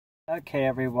Okay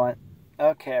everyone,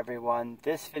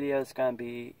 this video is going to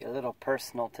be a little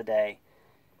personal today.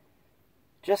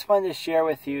 Just wanted to share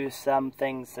with you some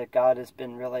things that God has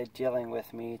been really dealing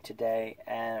with me today,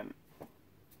 and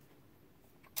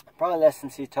probably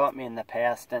lessons He taught me in the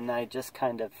past, and I just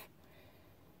kind of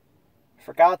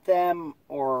forgot them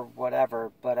or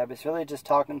whatever, but I was really just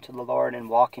talking to the Lord and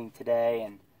walking today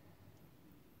and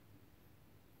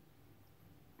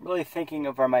really thinking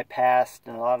over my past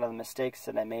and a lot of the mistakes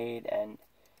that I made and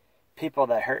people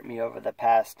that hurt me over the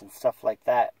past and stuff like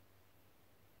that.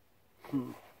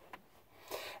 And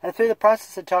through the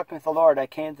process of talking with the Lord, I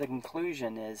came to the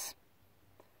conclusion is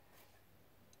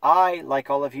I, like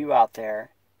all of you out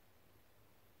there,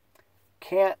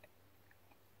 can't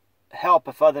help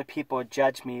if other people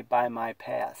judge me by my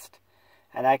past.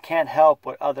 And I can't help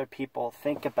what other people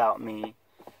think about me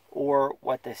or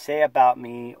what they say about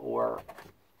me or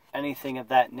anything of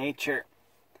that nature.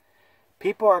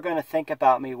 People are going to think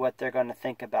about me what they're going to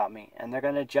think about me, and they're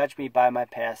going to judge me by my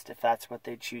past if that's what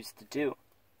they choose to do.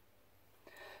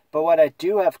 But what I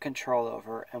do have control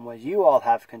over, and what you all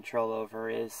have control over,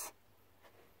 is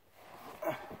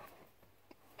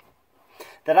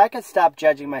that I can stop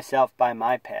judging myself by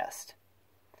my past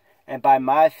and by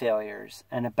my failures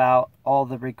and about all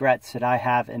the regrets that I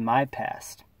have in my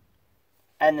past.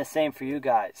 And the same for you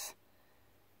guys.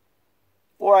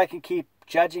 Or I can keep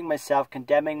judging myself,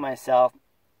 condemning myself,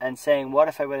 and saying, what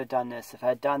if I would have done this, if I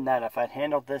had done that, if I'd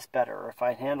handled this better, or if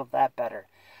I'd handled that better.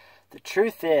 The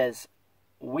truth is,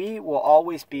 we will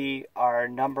always be our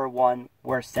number one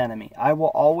worst enemy. I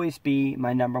will always be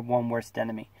my number one worst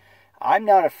enemy. I'm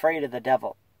not afraid of the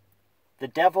devil. The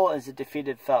devil is a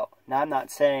defeated foe. Now, I'm not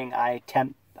saying I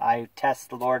test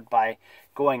the Lord by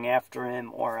going after him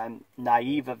or I'm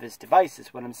naive of his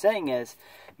devices. What I'm saying is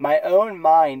my own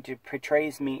mind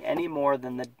portrays me any more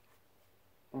than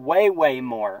way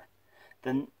more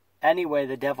than any way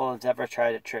the devil has ever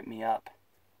tried to trip me up.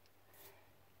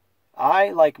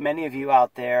 I, like many of you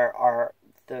out there, are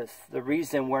the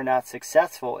reason we're not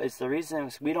successful is the reason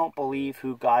is we don't believe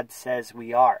who God says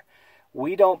we are.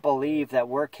 We don't believe that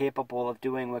we're capable of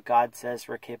doing what God says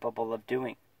we're capable of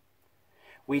doing.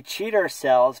 We cheat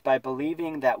ourselves by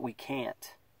believing that we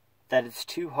can't, that it's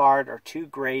too hard or too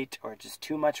great or just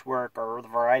too much work or a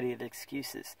variety of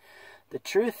excuses. The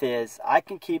truth is, I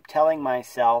can keep telling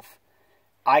myself,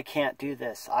 I can't do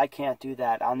this, I can't do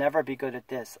that, I'll never be good at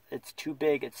this, it's too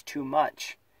big, it's too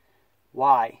much.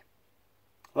 Why?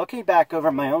 Looking back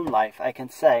over my own life, I can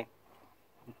say,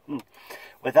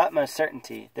 with utmost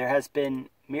certainty, there has been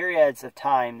myriads of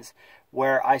times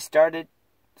where I started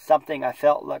something I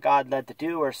felt like God led to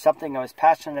do or something I was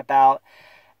passionate about,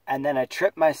 and then I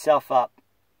tripped myself up.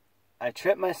 I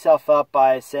tripped myself up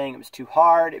by saying it was too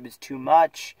hard, it was too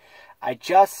much. I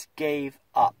just gave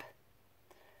up.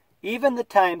 Even the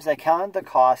times I counted the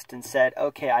cost and said,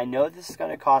 okay, I know this is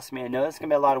going to cost me, I know this is going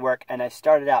to be a lot of work, and I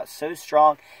started out so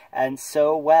strong and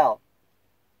so well.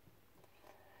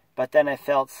 But then I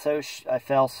fell so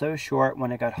short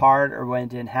when it got hard or when it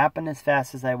didn't happen as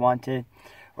fast as I wanted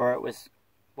or it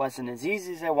wasn't as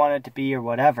easy as I wanted to be or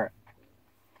whatever.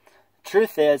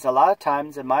 Truth is, a lot of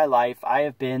times in my life, I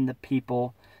have been the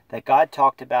people that God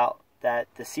talked about, that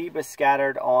the seed was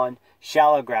scattered on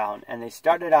shallow ground, and they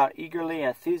started out eagerly and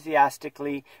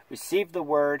enthusiastically, received the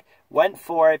word, went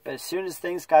for it, but as soon as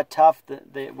things got tough,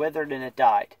 they withered and it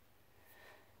died.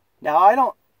 Now,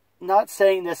 I'm not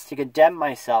saying this to condemn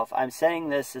myself. I'm saying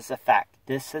this as a fact.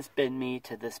 This has been me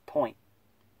to this point.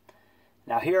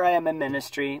 Now, here I am in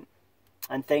ministry,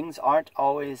 and things aren't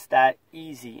always that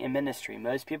easy in ministry.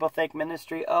 Most people think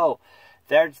ministry,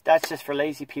 that's just for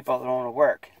lazy people that don't want to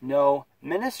work. No,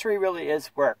 ministry really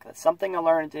is work. That's something I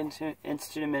learned in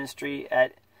Institute of Ministry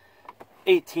at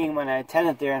 18 when I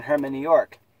attended there in Herman, New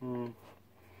York.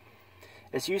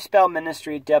 As you spell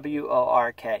ministry,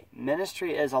 W-O-R-K.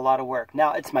 Ministry is a lot of work.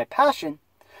 Now, it's my passion,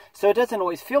 so it doesn't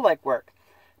always feel like work.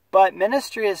 But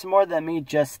ministry is more than me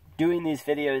just doing these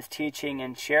videos, teaching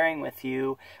and sharing with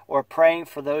you, or praying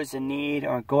for those in need,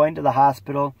 or going to the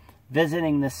hospital,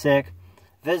 visiting the sick,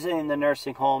 visiting the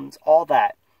nursing homes, all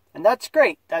that. And that's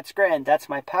great. That's grand. That's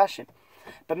my passion.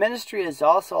 But ministry is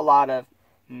also a lot of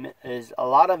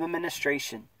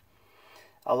administration,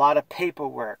 a lot of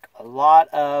paperwork, a lot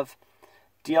of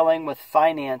dealing with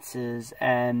finances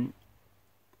and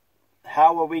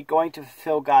how are we going to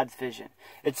fulfill God's vision.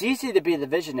 It's easy to be the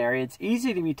visionary. It's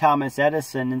easy to be Thomas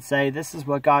Edison and say this is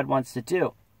what God wants to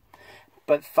do.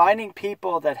 But finding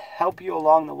people that help you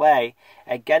along the way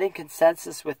and getting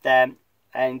consensus with them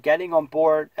and getting on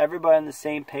board, everybody on the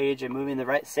same page and moving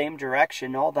the same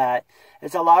direction, all that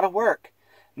is a lot of work.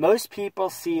 Most people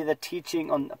see the teaching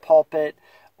on the pulpit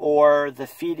or the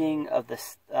feeding of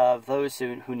those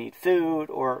who need food,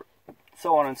 or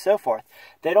so on and so forth.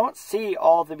 They don't see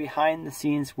all the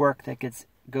behind-the-scenes work that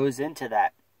goes into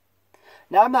that.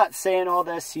 Now, I'm not saying all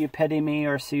this so you pity me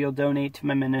or so you'll donate to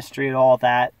my ministry and all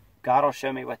that. God will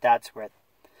show me what that's worth.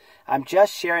 I'm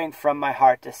just sharing from my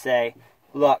heart to say,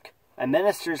 look, a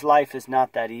minister's life is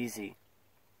not that easy.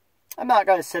 I'm not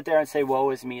going to sit there and say,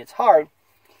 woe is me, it's hard.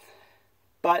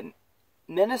 But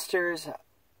ministers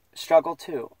struggle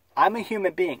too. I'm a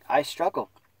human being. I struggle.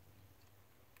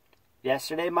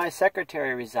 Yesterday, my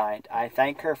secretary resigned. I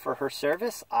thank her for her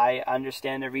service. I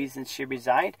understand the reasons she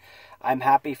resigned. I'm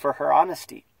happy for her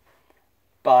honesty.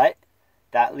 But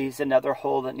that leaves another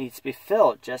hole that needs to be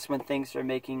filled just when things are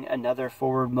making another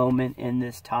forward moment in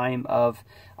this time of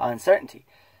uncertainty.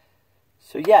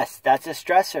 So yes, that's a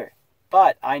stressor.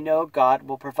 But I know God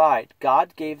will provide.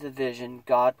 God gave the vision.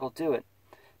 God will do it.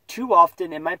 Too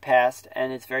often in my past,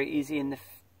 and it's very easy in the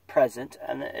present,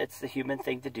 and it's the human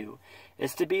thing to do,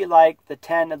 is to be like the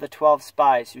 10 of the 12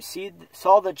 spies who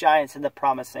saw the giants in the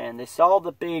promised land. They saw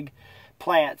the big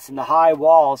plants and the high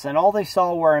walls, and all they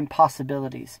saw were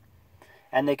impossibilities.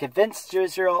 And they convinced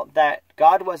Israel that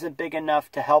God wasn't big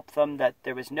enough to help them, that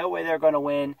there was no way they were going to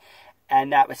win,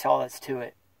 and that was all that's to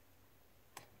it.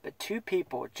 But two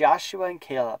people, Joshua and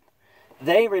Caleb,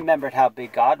 they remembered how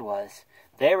big God was.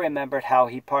 They remembered how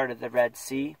he parted the Red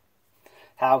Sea,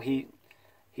 how he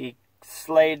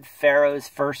slayed Pharaoh's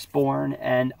firstborn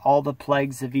and all the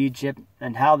plagues of Egypt,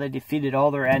 and how they defeated all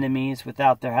their enemies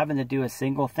without their having to do a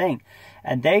single thing.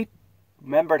 And they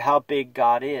remembered how big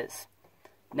God is.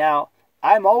 Now,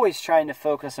 I'm always trying to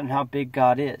focus on how big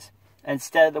God is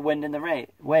instead of the wind and the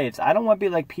waves. I don't want to be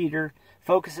like Peter,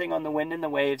 focusing on the wind and the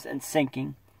waves and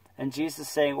sinking, and Jesus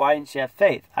saying, why didn't you have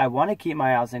faith? I want to keep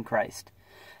my eyes on Christ.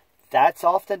 That's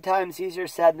oftentimes easier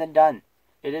said than done.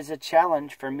 It is a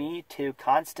challenge for me to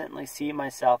constantly see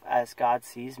myself as God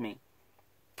sees me.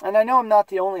 And I know I'm not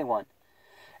the only one.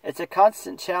 It's a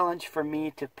constant challenge for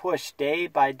me to push day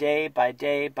by day by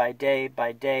day by day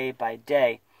by day by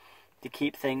day to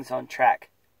keep things on track.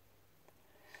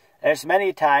 There's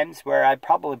many times where I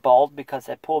probably bald because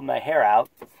I pulled my hair out.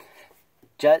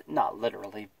 Just, not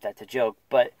literally, that's a joke,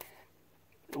 but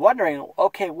wondering,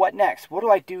 okay, what next? What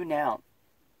do I do now?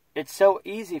 It's so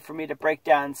easy for me to break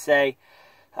down and say,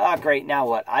 great, now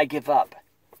what? I give up.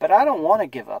 But I don't want to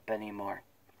give up anymore.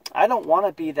 I don't want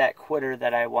to be that quitter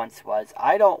that I once was.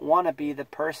 I don't want to be the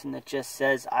person that just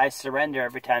says, I surrender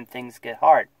every time things get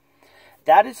hard.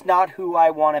 That is not who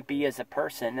I want to be as a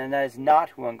person, and that is not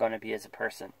who I'm going to be as a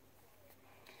person.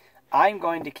 I'm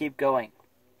going to keep going.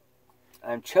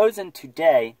 I'm chosen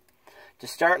today to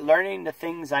start learning the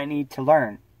things I need to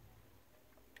learn,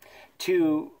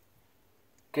 to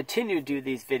continue to do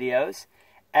these videos,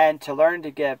 and to learn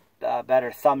to get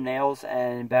better thumbnails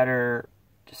and better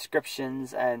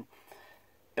descriptions and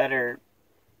better,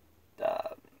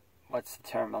 what's the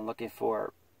term I'm looking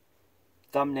for?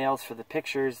 Thumbnails for the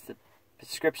pictures, the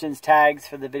descriptions, tags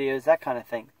for the videos, that kind of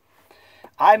thing.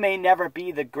 I may never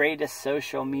be the greatest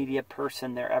social media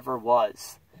person there ever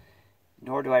was,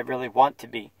 nor do I really want to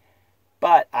be.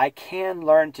 But I can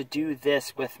learn to do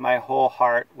this with my whole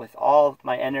heart, with all of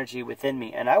my energy within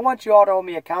me. And I want you all to hold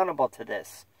me accountable to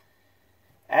this.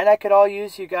 And I could all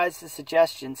use you guys'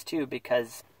 suggestions too,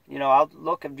 because, you know, I'll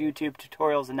look at YouTube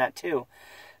tutorials and that too.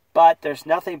 But there's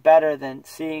nothing better than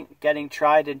getting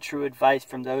tried and true advice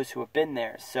from those who have been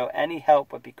there. So any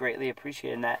help would be greatly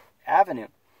appreciated in that avenue.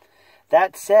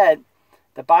 That said,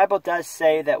 the Bible does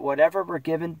say that whatever we're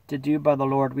given to do by the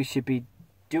Lord, we should be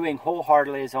doing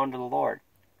wholeheartedly as unto the Lord.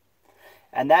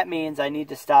 And that means I need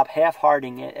to stop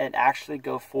half-hearting it and actually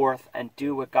go forth and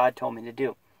do what God told me to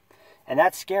do. And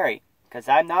that's scary, because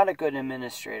I'm not a good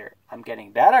administrator. I'm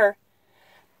getting better,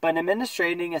 but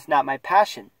administrating is not my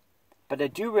passion. But I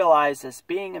do realize, as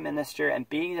being a minister and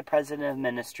being the president of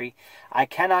ministry, I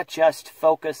cannot just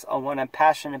focus on what I'm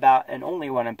passionate about and only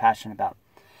what I'm passionate about.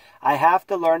 I have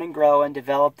to learn and grow and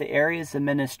develop the areas of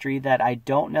ministry that I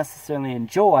don't necessarily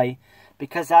enjoy,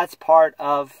 because that's part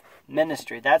of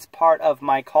ministry. That's part of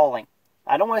my calling.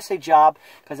 I don't want to say job,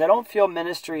 because I don't feel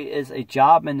ministry is a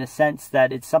job in the sense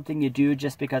that it's something you do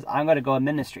just because I'm going to go in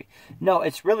ministry. No,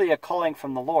 it's really a calling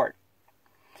from the Lord.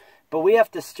 But we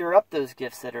have to stir up those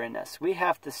gifts that are in us. We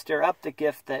have to stir up the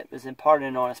gift that was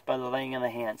imparted on us by the laying of the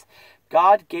hands.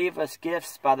 God gave us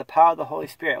gifts by the power of the Holy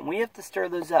Spirit, and we have to stir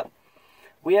those up.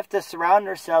 We have to surround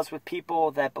ourselves with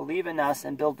people that believe in us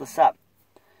and build us up.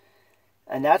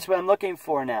 And that's what I'm looking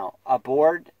for now. A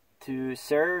board to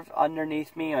serve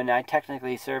underneath me, and I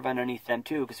technically serve underneath them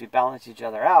too, because we balance each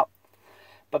other out.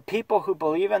 but people who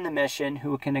believe in the mission,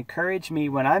 who can encourage me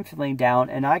when I'm feeling down,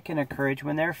 and I can encourage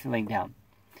when they're feeling down.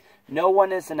 No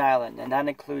one is an island, and that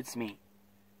includes me.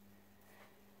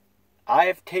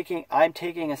 I'm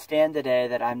taking a stand today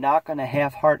that I'm not going to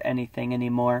half-heart anything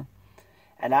anymore.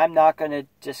 And I'm not going to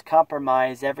just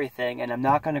compromise everything, and I'm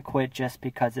not going to quit just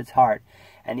because it's hard.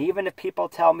 And even if people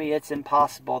tell me it's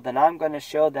impossible, then I'm going to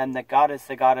show them that God is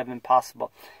the God of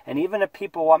impossible. And even if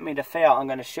people want me to fail, I'm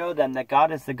going to show them that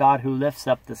God is the God who lifts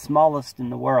up the smallest in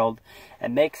the world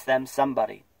and makes them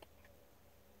somebody.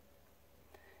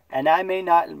 And I may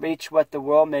not reach what the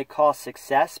world may call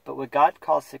success, but what God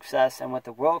calls success and what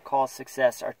the world calls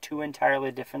success are two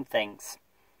entirely different things.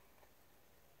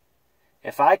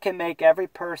 If I can make every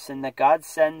person that God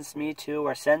sends me to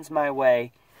or sends my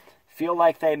way feel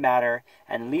like they matter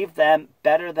and leave them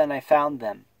better than I found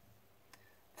them,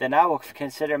 then I will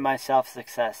consider myself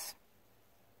success.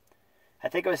 I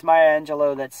think it was Maya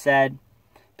Angelou that said,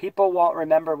 people won't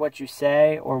remember what you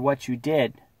say or what you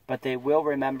did, but they will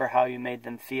remember how you made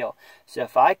them feel. So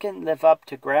if I can live up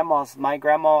to my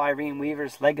grandma Irene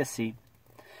Weaver's legacy,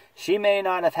 she may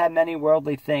not have had many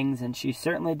worldly things, and she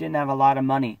certainly didn't have a lot of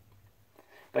money.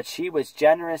 But she was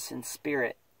generous in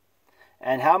spirit.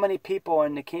 And how many people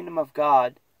in the kingdom of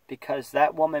God, because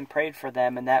that woman prayed for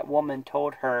them and that woman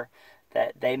told her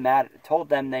that they mattered, told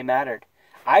them they mattered.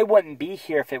 I wouldn't be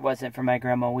here if it wasn't for my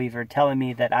grandma Weaver telling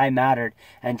me that I mattered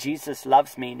and Jesus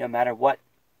loves me no matter what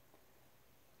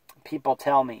people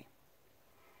tell me.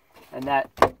 And that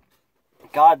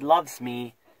God loves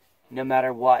me no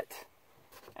matter what.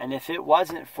 And if it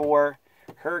wasn't for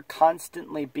her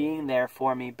constantly being there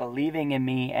for me, believing in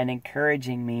me and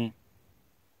encouraging me,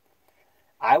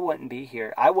 I wouldn't be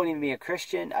here. I wouldn't even be a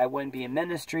Christian. I wouldn't be in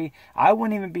ministry. I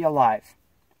wouldn't even be alive.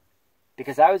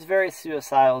 Because I was very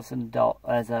suicidal as an adult,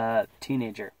 as a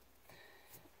teenager.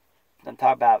 I'm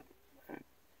talking about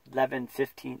 11,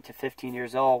 15 to 15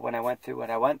 years old when I went through what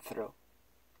I went through.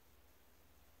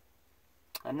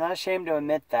 I'm not ashamed to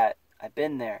admit that. I've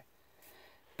been there.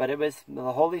 But it was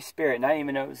the Holy Spirit, and I didn't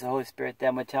even know it was the Holy Spirit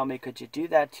then, would tell me, could you do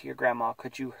that to your grandma?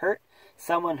 Could you hurt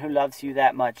someone who loves you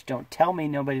that much? Don't tell me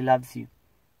nobody loves you.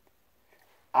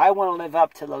 I want to live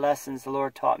up to the lessons the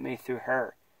Lord taught me through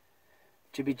her.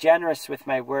 To be generous with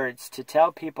my words, to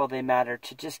tell people they matter,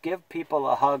 to just give people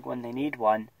a hug when they need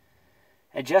one,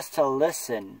 and just to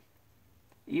listen.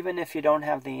 Even if you don't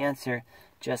have the answer,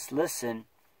 just listen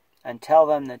and tell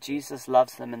them that Jesus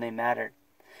loves them and they matter.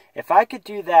 If I could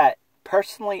do that,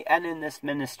 personally and in this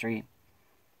ministry,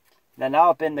 then I'll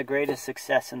have been the greatest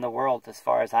success in the world as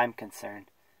far as I'm concerned.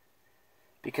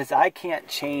 Because I can't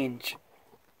change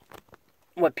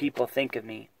what people think of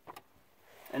me.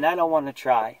 And I don't want to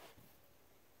try.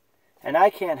 And I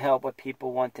can't help what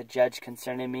people want to judge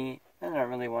concerning me. I don't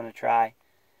really want to try.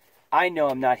 I know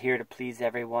I'm not here to please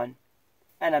everyone.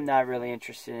 And I'm not really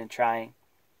interested in trying.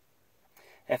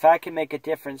 If I can make a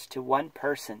difference to one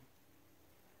person,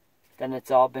 then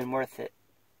it's all been worth it.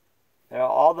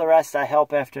 All the rest I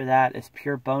help after that is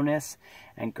pure bonus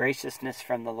and graciousness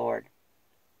from the Lord.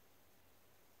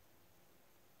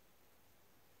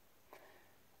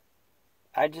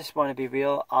 I just want to be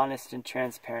real, honest, and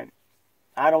transparent.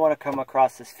 I don't want to come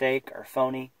across as fake or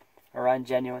phony or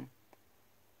ungenuine.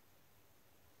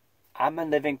 I'm a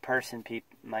living person,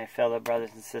 my fellow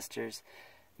brothers and sisters,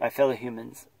 my fellow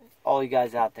humans, all you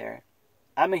guys out there.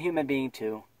 I'm a human being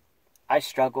too. I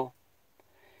struggle.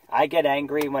 I get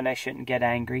angry when I shouldn't get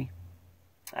angry.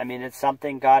 I mean, it's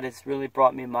something God has really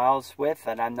brought me miles with,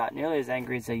 and I'm not nearly as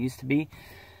angry as I used to be.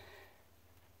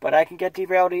 But I can get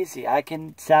derailed easy. I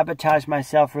can sabotage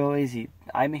myself real easy.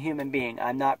 I'm a human being.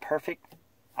 I'm not perfect.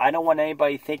 I don't want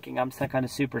anybody thinking I'm some kind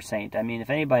of super saint. I mean, if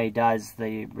anybody does,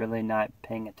 they're really not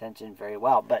paying attention very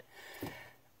well. But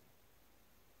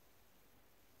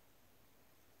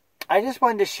I just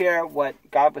wanted to share what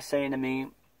God was saying to me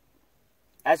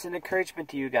as an encouragement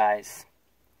to you guys,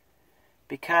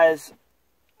 because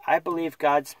I believe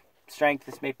God's strength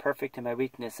is made perfect in my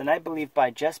weakness, and I believe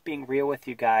by just being real with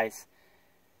you guys,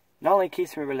 not only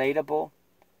keeps me relatable,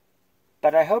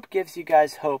 but I hope gives you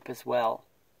guys hope as well.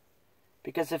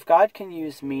 Because if God can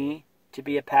use me to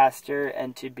be a pastor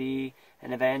and to be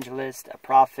an evangelist, a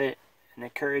prophet, an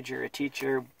encourager, a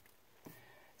teacher,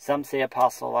 some say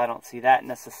apostle, I don't see that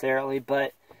necessarily,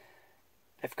 but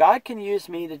if God can use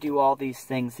me to do all these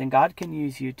things, then God can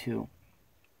use you too.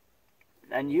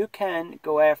 And you can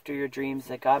go after your dreams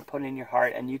that God put in your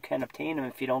heart, and you can obtain them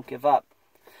if you don't give up.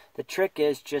 The trick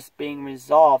is just being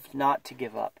resolved not to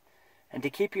give up, and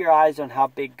to keep your eyes on how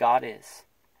big God is,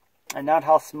 and not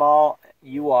how small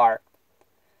you are,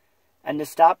 and to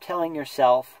stop telling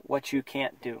yourself what you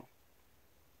can't do.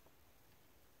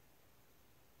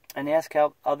 and ask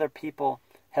help other people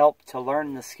help to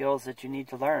learn the skills that you need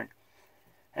to learn.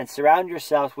 And surround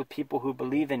yourself with people who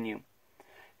believe in you,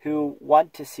 who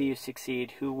want to see you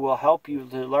succeed, who will help you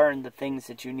to learn the things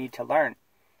that you need to learn.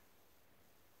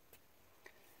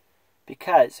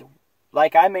 Because,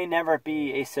 like, I may never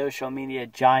be a social media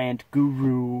giant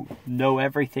guru, know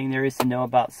everything there is to know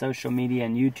about social media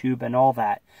and YouTube and all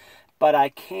that, but I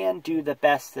can do the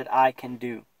best that I can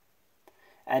do.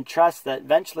 And trust that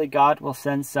eventually God will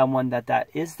send someone that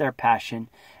is their passion,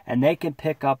 and they can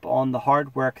pick up on the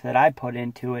hard work that I put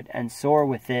into it and soar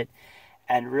with it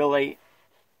and really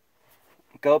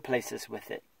go places with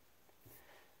it.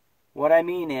 What I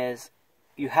mean is,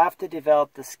 you have to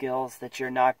develop the skills that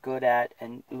you're not good at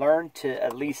and learn to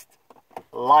at least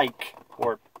like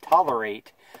or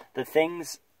tolerate the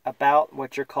things about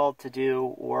what you're called to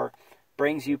do or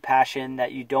brings you passion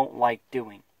that you don't like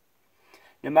doing.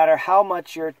 No matter how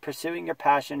much you're pursuing your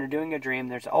passion or doing your dream,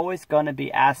 there's always going to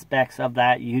be aspects of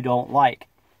that you don't like.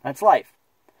 That's life.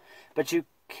 But you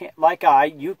can't,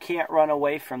 you can't run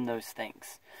away from those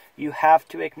things. You have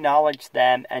to acknowledge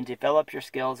them and develop your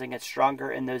skills and get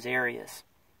stronger in those areas.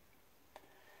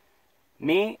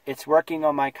 Me, it's working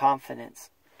on my confidence.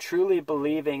 Truly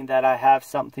believing that I have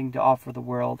something to offer the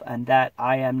world and that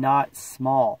I am not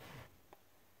small.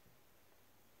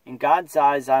 In God's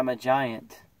eyes, I'm a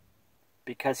giant,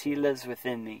 because He lives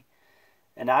within me,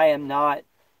 and I am not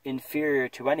inferior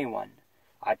to anyone.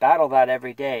 I battle that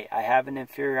every day. I have an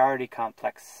inferiority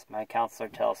complex, my counselor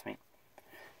tells me.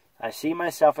 I see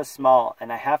myself as small,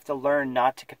 and I have to learn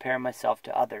not to compare myself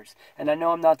to others, and I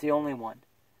know I'm not the only one.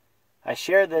 I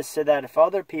share this so that if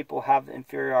other people have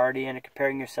inferiority and are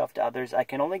comparing yourself to others, I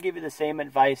can only give you the same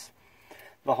advice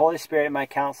the Holy Spirit, my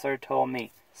counselor, told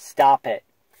me. Stop it.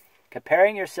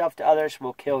 Comparing yourself to others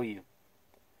will kill you.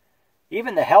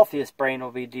 Even the healthiest brain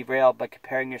will be derailed by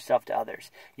comparing yourself to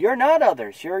others. You're not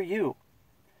others. You're you.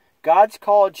 God's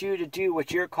called you to do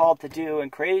what you're called to do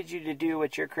and created you to do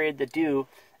what you're created to do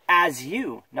as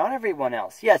you, not everyone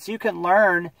else. Yes, you can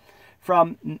learn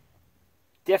from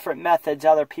different methods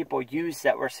other people use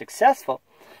that were successful,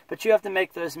 but you have to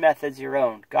make those methods your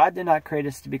own. God did not create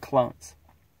us to be clones.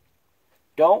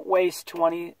 Don't waste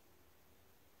 20,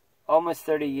 almost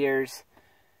 30 years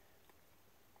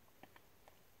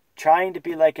trying to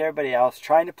be like everybody else,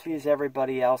 trying to please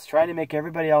everybody else, trying to make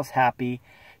everybody else happy,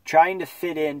 trying to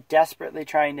fit in, desperately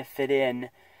trying to fit in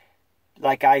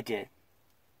like I did.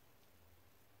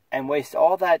 And waste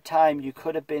all that time you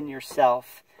could have been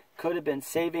yourself, could have been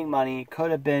saving money,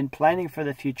 could have been planning for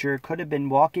the future, could have been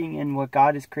walking in what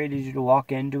God has created you to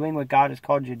walk in, doing what God has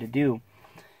called you to do.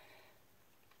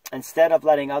 Instead of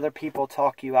letting other people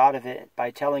talk you out of it by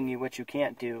telling you what you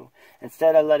can't do,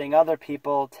 instead of letting other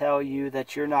people tell you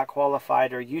that you're not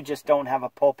qualified or you just don't have a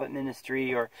pulpit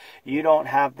ministry or you don't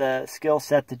have the skill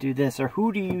set to do this or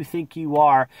who do you think you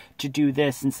are to do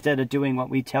this instead of doing what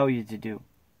we tell you to do?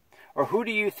 Or who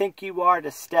do you think you are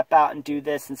to step out and do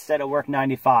this instead of work 9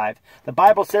 to 5? The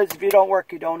Bible says if you don't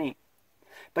work, you don't eat.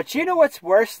 But you know what's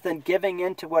worse than giving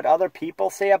in to what other people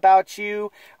say about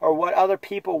you or what other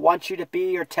people want you to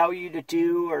be or tell you to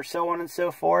do or so on and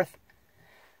so forth?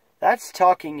 That's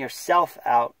talking yourself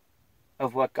out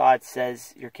of what God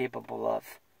says you're capable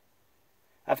of.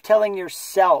 Of telling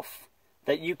yourself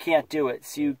that you can't do it,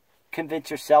 so you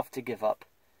convince yourself to give up.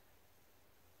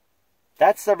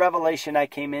 That's the revelation I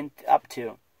came up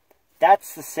to.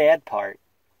 That's the sad part.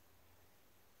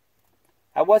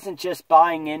 I wasn't just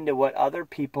buying into what other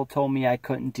people told me I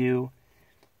couldn't do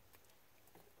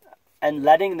and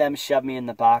letting them shove me in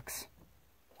the box.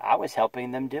 I was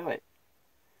helping them do it.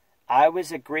 I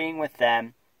was agreeing with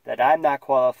them that I'm not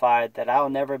qualified, that I'll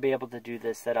never be able to do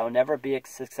this, that I'll never be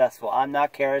successful. I'm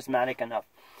not charismatic enough.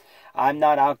 I'm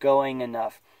not outgoing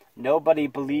enough. Nobody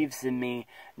believes in me.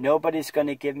 Nobody's going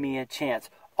to give me a chance.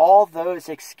 All those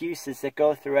excuses that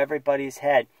go through everybody's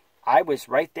head. I was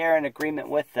right there in agreement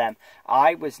with them.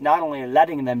 I was not only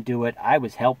letting them do it, I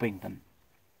was helping them.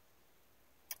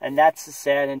 And that's the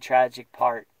sad and tragic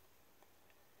part.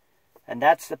 And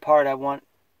that's the part I want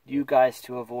you guys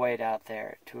to avoid out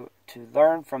there, to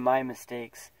learn from my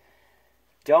mistakes.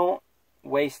 Don't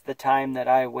waste the time that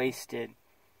I wasted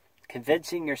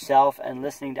convincing yourself and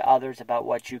listening to others about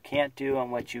what you can't do and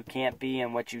what you can't be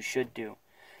and what you should do.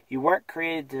 You weren't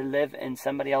created to live in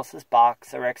somebody else's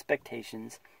box or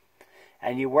expectations.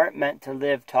 And you weren't meant to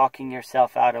live talking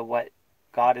yourself out of what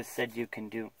God has said you can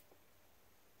do.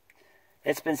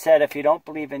 It's been said, if you don't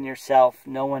believe in yourself,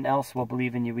 no one else will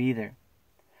believe in you either.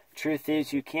 Truth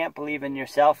is, you can't believe in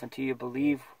yourself until you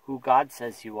believe who God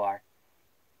says you are.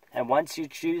 And once you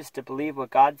choose to believe what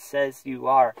God says you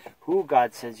are, who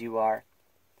God says you are,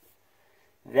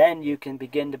 then you can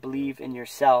begin to believe in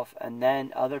yourself, and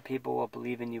then other people will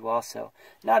believe in you also.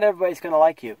 Not everybody's going to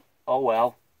like you. Oh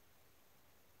well.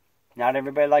 Not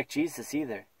everybody liked Jesus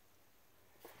either.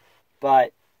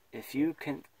 But if you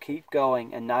can keep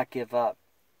going and not give up,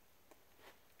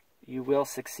 you will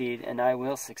succeed, and I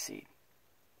will succeed.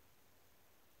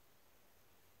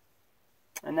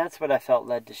 And that's what I felt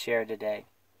led to share today.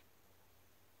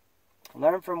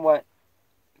 Learn from what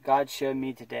God showed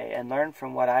me today, and learn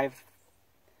from what I've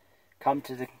come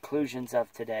to the conclusions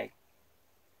of today.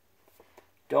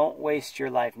 Don't waste your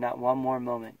life, not one more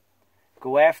moment.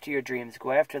 Go after your dreams.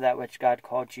 Go after that which God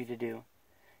called you to do.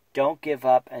 Don't give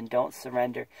up, and don't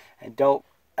surrender, and don't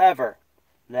ever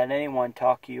let anyone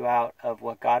talk you out of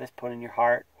what God has put in your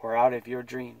heart or out of your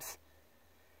dreams.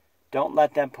 Don't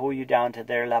let them pull you down to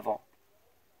their level.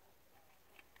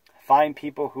 Find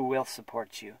people who will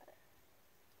support you.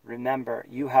 Remember,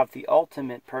 you have the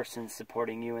ultimate person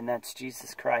supporting you, and that's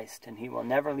Jesus Christ, and He will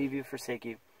never leave you, forsake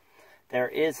you. There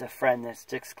is a friend that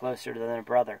sticks closer than a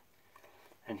brother,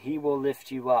 and He will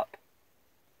lift you up.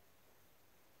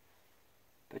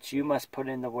 But you must put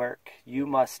in the work. You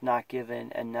must not give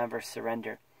in and never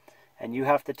surrender. And you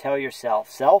have to tell yourself,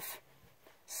 self,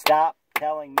 stop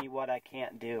telling me what I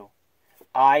can't do.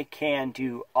 I can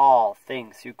do all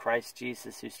things through Christ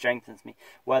Jesus who strengthens me.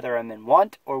 Whether I'm in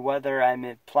want or whether I'm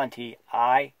in plenty,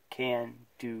 I can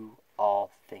do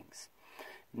all things.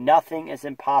 Nothing is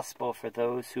impossible for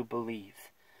those who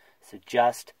believe. So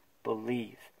just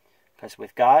believe. Because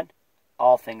with God,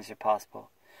 all things are possible.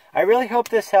 I really hope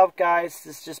this helped, guys.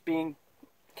 This is just being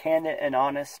candid and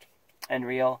honest and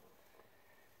real.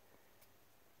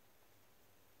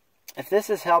 If this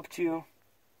has helped you,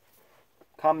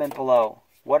 comment below.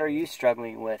 What are you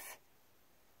struggling with?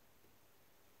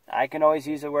 I can always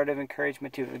use a word of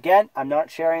encouragement too. Again, I'm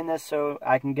not sharing this so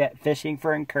I can get fishing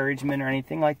for encouragement or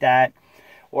anything like that,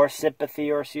 or sympathy,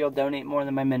 or so you'll donate more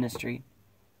than my ministry.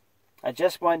 I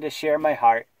just wanted to share my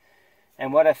heart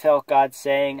and what I felt God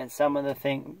saying, and some of the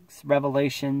things,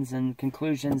 revelations and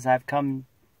conclusions I've come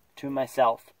to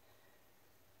myself.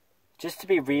 Just to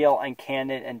be real and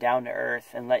candid and down to earth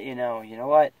and let you know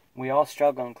what? We all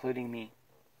struggle, including me.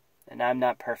 And I'm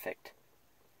not perfect.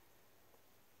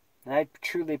 And I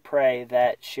truly pray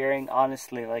that sharing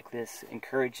honestly like this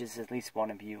encourages at least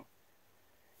one of you.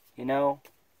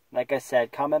 Like I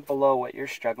said, comment below what you're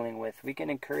struggling with. We can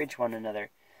encourage one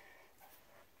another.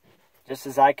 Just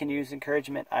as I can use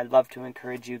encouragement, I'd love to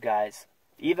encourage you guys.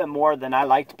 Even more than I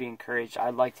like to be encouraged,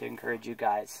 I'd like to encourage you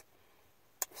guys.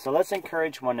 So let's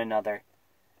encourage one another.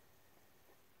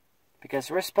 Because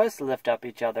we're supposed to lift up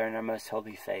each other in our most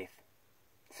holy faith.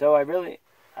 So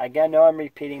again, know I'm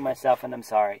repeating myself, and I'm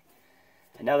sorry.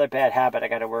 Another bad habit I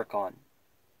got to work on.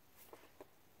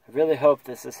 I really hope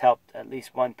this has helped at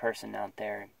least one person out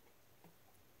there.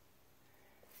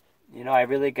 I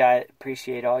really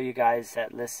appreciate all you guys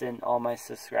that listen, all my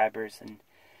subscribers, and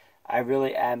I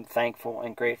really am thankful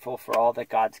and grateful for all that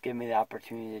God's given me the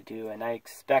opportunity to do, and I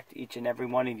expect each and every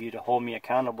one of you to hold me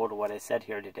accountable to what I said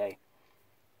here today,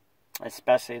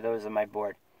 especially those on my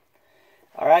board.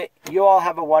 All right, you all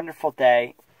have a wonderful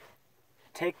day.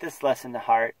 Take this lesson to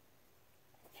heart.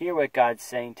 Hear what God's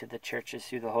saying to the churches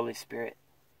through the Holy Spirit.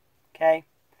 Okay?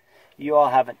 You all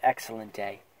have an excellent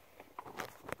day.